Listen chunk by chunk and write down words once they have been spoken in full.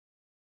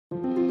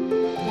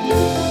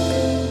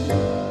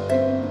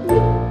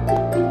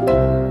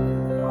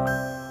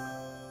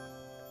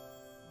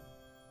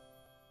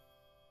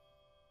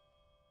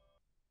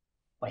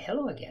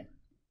Hello again.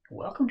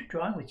 Welcome to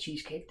Drawing with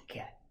Cheesecake the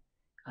Cat.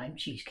 I'm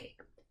Cheesecake.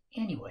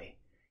 Anyway,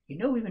 you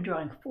know we've been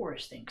drawing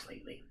forest things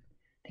lately.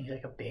 Things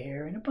like a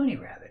bear and a bunny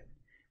rabbit.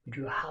 We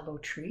drew a hollow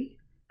tree,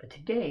 but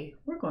today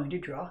we're going to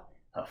draw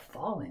a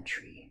fallen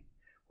tree,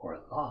 or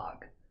a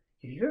log.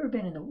 If you've ever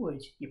been in the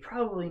woods, you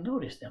probably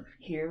noticed them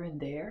here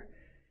and there.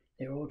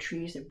 They're old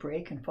trees that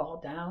break and fall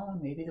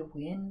down. Maybe the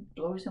wind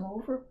blows them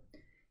over.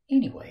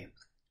 Anyway,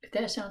 if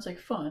that sounds like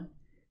fun,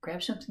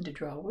 grab something to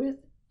draw with,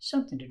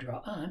 something to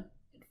draw on,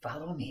 and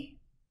follow me.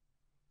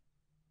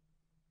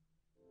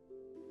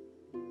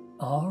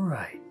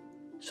 Alright,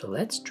 so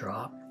let's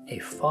draw a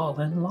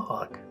fallen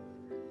log.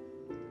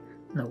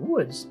 In the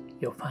woods,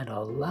 you'll find a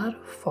lot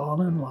of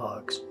fallen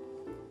logs.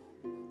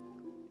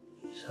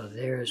 So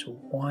there's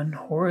one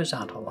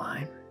horizontal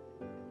line.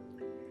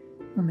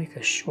 We'll make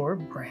a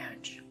short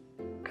branch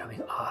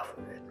coming off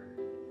of it.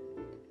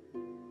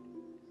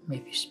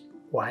 Maybe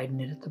widen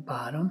it at the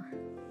bottom.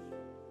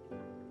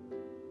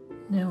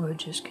 Then we'll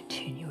just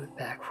continue it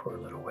back for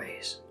a little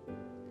ways.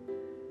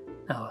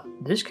 Now,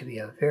 this could be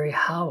a very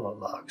hollow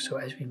log, so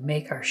as we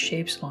make our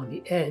shapes along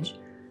the edge,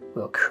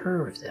 we'll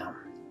curve them,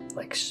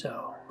 like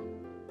so.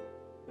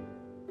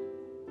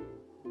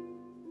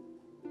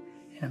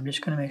 And I'm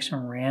just going to make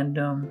some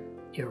random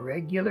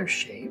irregular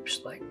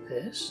shapes like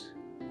this.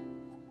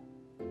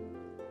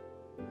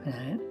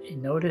 And you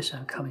notice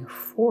I'm coming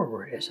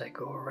forward as I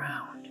go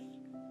around.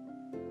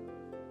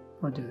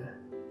 We'll do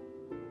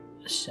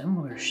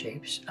similar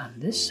shapes on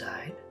this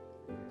side.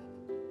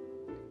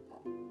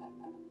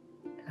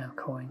 And I'm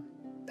going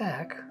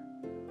back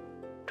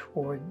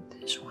toward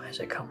this one as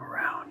I come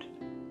around.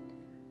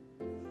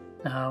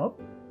 Now,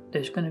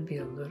 there's going to be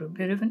a little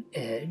bit of an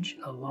edge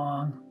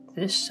along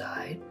this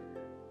side.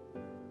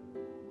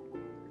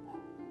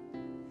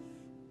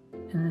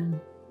 And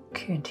then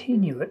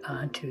continue it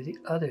onto the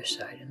other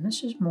side. And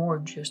this is more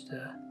just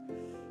a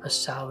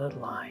solid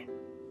line.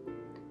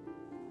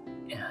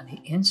 And on the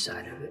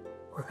inside of it,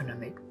 we're going to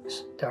make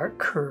dark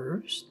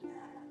curves.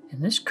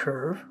 And this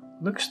curve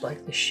looks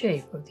like the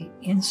shape of the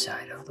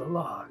inside of the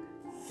log.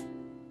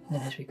 And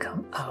then as we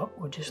come out,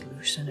 we'll just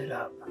loosen it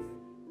up.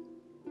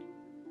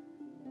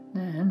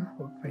 Then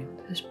we'll bring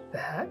this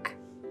back.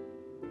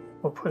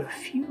 We'll put a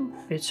few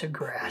bits of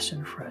grass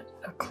in front,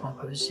 a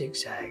clump of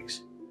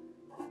zigzags.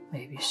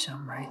 Maybe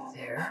some right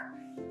there.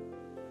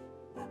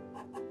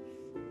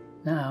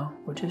 Now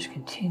we'll just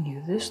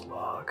continue this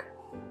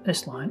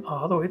line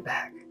all the way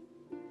back.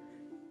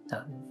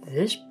 Now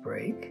this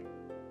break,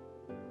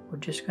 we're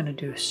just going to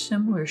do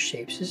similar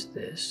shapes as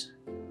this.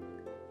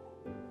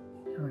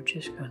 And we're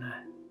just going to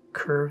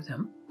curve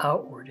them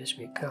outward as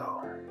we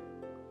go.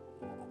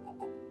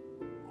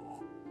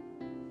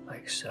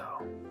 Like so.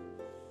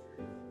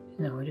 And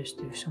then we'll just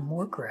do some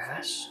more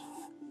grass.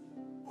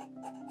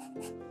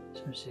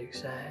 Some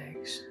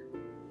zigzags,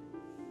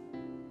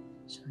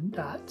 some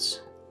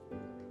dots,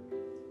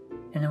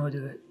 and then we'll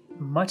do it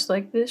much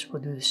like this.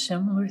 We'll do a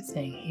similar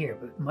thing here,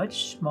 but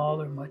much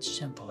smaller, much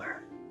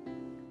simpler.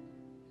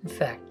 In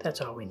fact, that's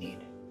all we need.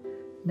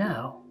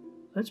 Now,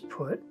 let's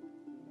put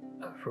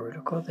a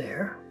vertical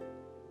there.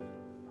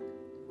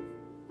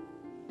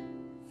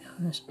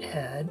 And let's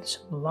add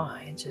some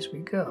lines as we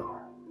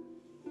go.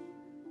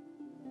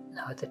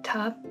 Now at the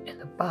top and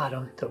the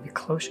bottom, they'll be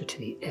closer to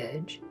the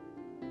edge.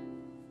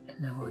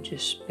 And then we'll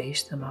just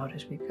space them out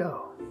as we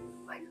go,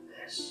 like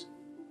this.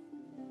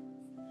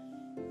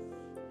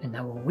 And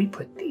now when we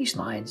put these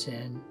lines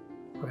in,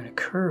 we're going to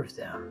curve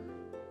them.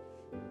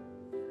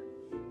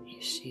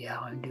 You see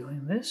how I'm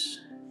doing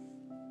this?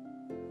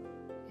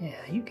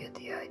 Yeah, you get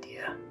the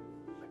idea.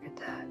 Look at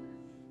that.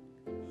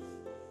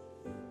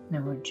 And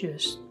then we'll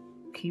just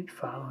keep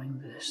following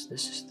this.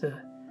 This is the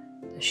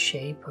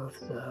shape of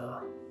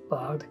the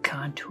log, the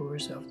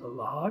contours of the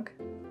log.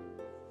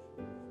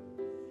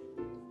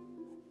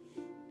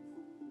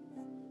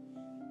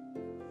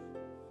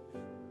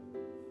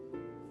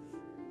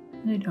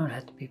 They don't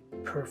have to be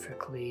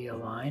perfectly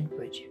aligned,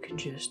 but you can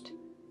just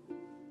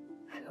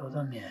fill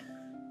them in.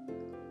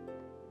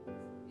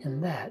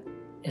 And that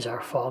is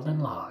our fallen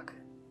log.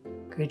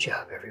 Good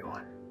job,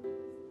 everyone.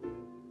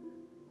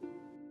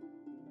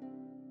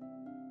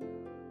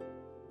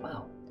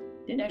 Wow,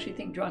 didn't actually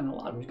think drawing a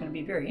log was going to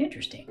be very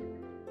interesting.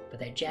 But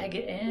that jagged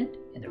end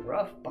and the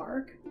rough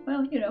bark,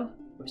 well, you know,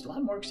 it was a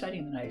lot more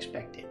exciting than I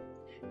expected.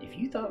 If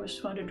you thought it was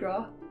fun to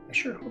draw, I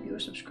sure hope you'll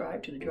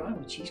subscribe to the Drawing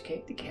with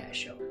Cheesecake the Cat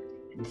show.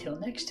 Until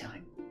next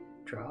time,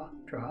 draw,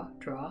 draw,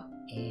 draw,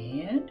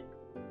 and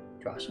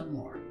draw some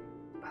more.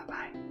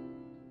 Bye-bye.